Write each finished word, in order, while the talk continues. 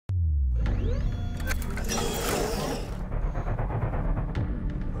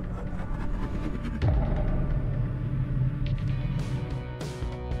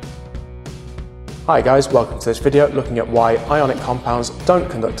Hi guys, welcome to this video looking at why ionic compounds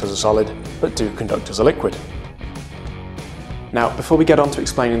don't conduct as a solid, but do conduct as a liquid. Now, before we get on to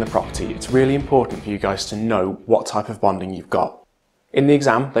explaining the property, it's really important for you guys to know what type of bonding you've got. In the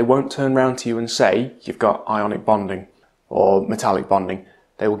exam, they won't turn around to you and say you've got ionic bonding or metallic bonding.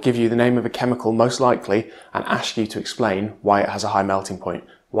 They will give you the name of a chemical most likely and ask you to explain why it has a high melting point,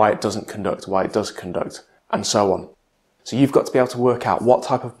 why it doesn't conduct, why it does conduct, and so on. So you've got to be able to work out what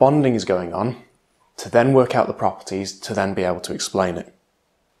type of bonding is going on, to then work out the properties, to then be able to explain it.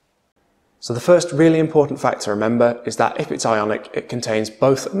 So the first really important fact to remember is that if it's ionic, it contains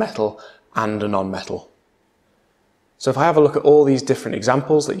both a metal and a non-metal. So if I have a look at all these different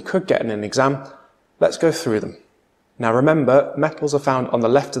examples that you could get in an exam, let's go through them. Now remember, metals are found on the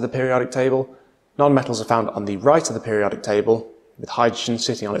left of the periodic table, non-metals are found on the right of the periodic table, with hydrogen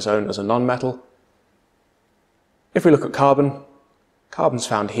sitting on its own as a non-metal. If we look at carbon, carbon's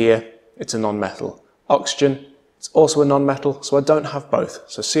found here, it's a non-metal. Oxygen, it's also a non-metal, so I don't have both,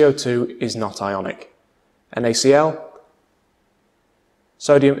 so CO2 is not ionic. NaCl,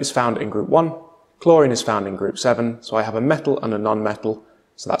 sodium is found in group 1, chlorine is found in group 7, so I have a metal and a non-metal,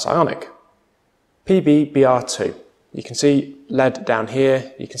 so that's ionic. PbBr2, you can see lead down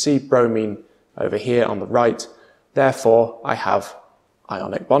here, you can see bromine over here on the right, therefore I have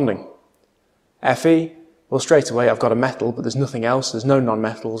ionic bonding. Fe, well, straight away I've got a metal, but there's nothing else, there's no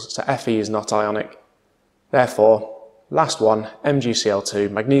non-metals, so Fe is not ionic. Therefore, last one, MgCl2,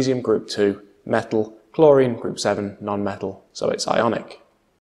 magnesium group 2, metal, chlorine group 7, non-metal, so it's ionic.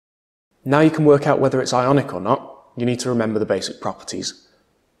 Now you can work out whether it's ionic or not, you need to remember the basic properties.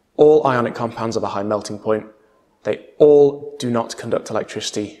 All ionic compounds have a high melting point. They all do not conduct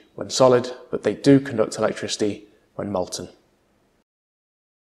electricity when solid, but they do conduct electricity when molten.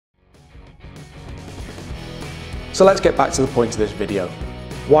 So let's get back to the point of this video.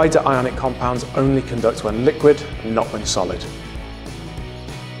 Why do ionic compounds only conduct when liquid and not when solid?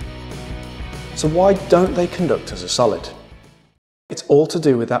 So why don't they conduct as a solid? It's all to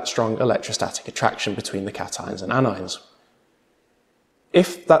do with that strong electrostatic attraction between the cations and anions.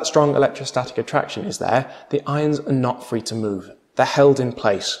 If that strong electrostatic attraction is there, the ions are not free to move. They're held in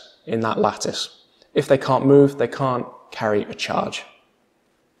place in that lattice. If they can't move, they can't carry a charge.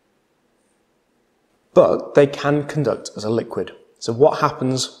 But they can conduct as a liquid. So what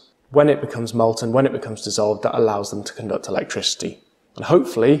happens when it becomes molten, when it becomes dissolved, that allows them to conduct electricity? And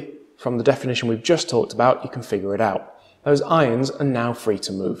hopefully, from the definition we've just talked about, you can figure it out. Those ions are now free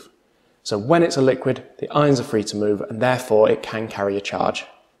to move. So when it's a liquid, the ions are free to move, and therefore it can carry a charge.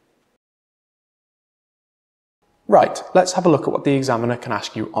 Right, let's have a look at what the examiner can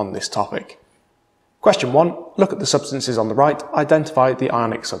ask you on this topic. Question 1, look at the substances on the right, identify the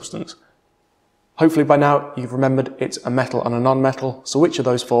ionic substance. Hopefully by now you've remembered it's a metal and a non-metal, so which of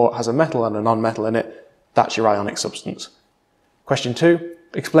those four has a metal and a non-metal in it? That's your ionic substance. Question 2,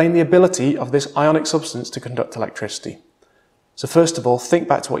 explain the ability of this ionic substance to conduct electricity. So first of all, think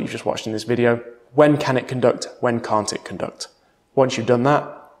back to what you've just watched in this video. When can it conduct? When can't it conduct? Once you've done that,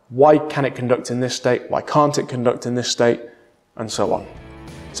 why can it conduct in this state? Why can't it conduct in this state? And so on.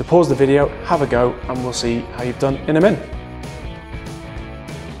 So pause the video, have a go, and we'll see how you've done in a minute.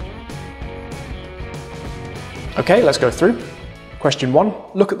 Okay, let's go through. Question 1,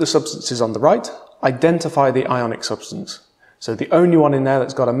 look at the substances on the right, identify the ionic substance. So the only one in there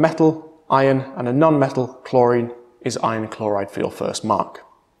that's got a metal, iron, and a non-metal, chlorine, is iron chloride for your first mark.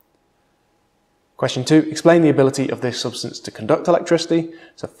 Question 2, explain the ability of this substance to conduct electricity.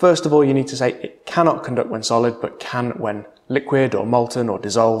 So first of all, you need to say it cannot conduct when solid, but can when liquid or molten or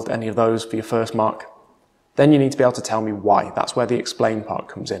dissolved, any of those for your first mark. Then you need to be able to tell me why. That's where the explain part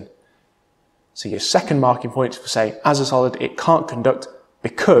comes in. So your second marking point is for saying, as a solid, it can't conduct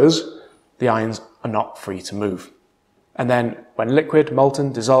because the ions are not free to move. And then when liquid,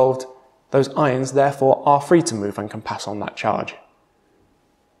 molten, dissolved, those ions therefore are free to move and can pass on that charge.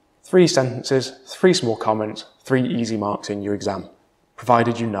 3 sentences, 3 small comments, 3 easy marks in your exam,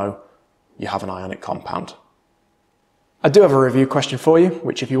 provided you know you have an ionic compound. I do have a review question for you,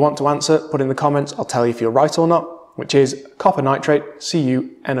 which if you want to answer, put in the comments, I'll tell you if you're right or not. Which is copper nitrate,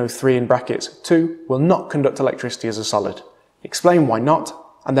 CuNO3 in brackets 2, will not conduct electricity as a solid. Explain why not,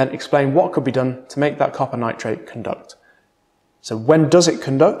 and then explain what could be done to make that copper nitrate conduct. So when does it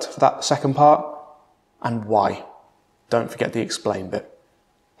conduct, for that second part, and why? Don't forget the explain bit.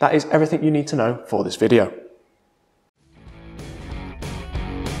 That is everything you need to know for this video.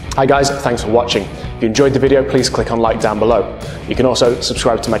 Hi guys, thanks for watching. If you enjoyed the video, please click on like down below. You can also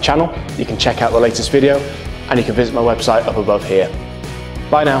subscribe to my channel, you can check out the latest video, and you can visit my website up above here.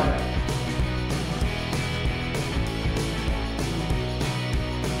 Bye now.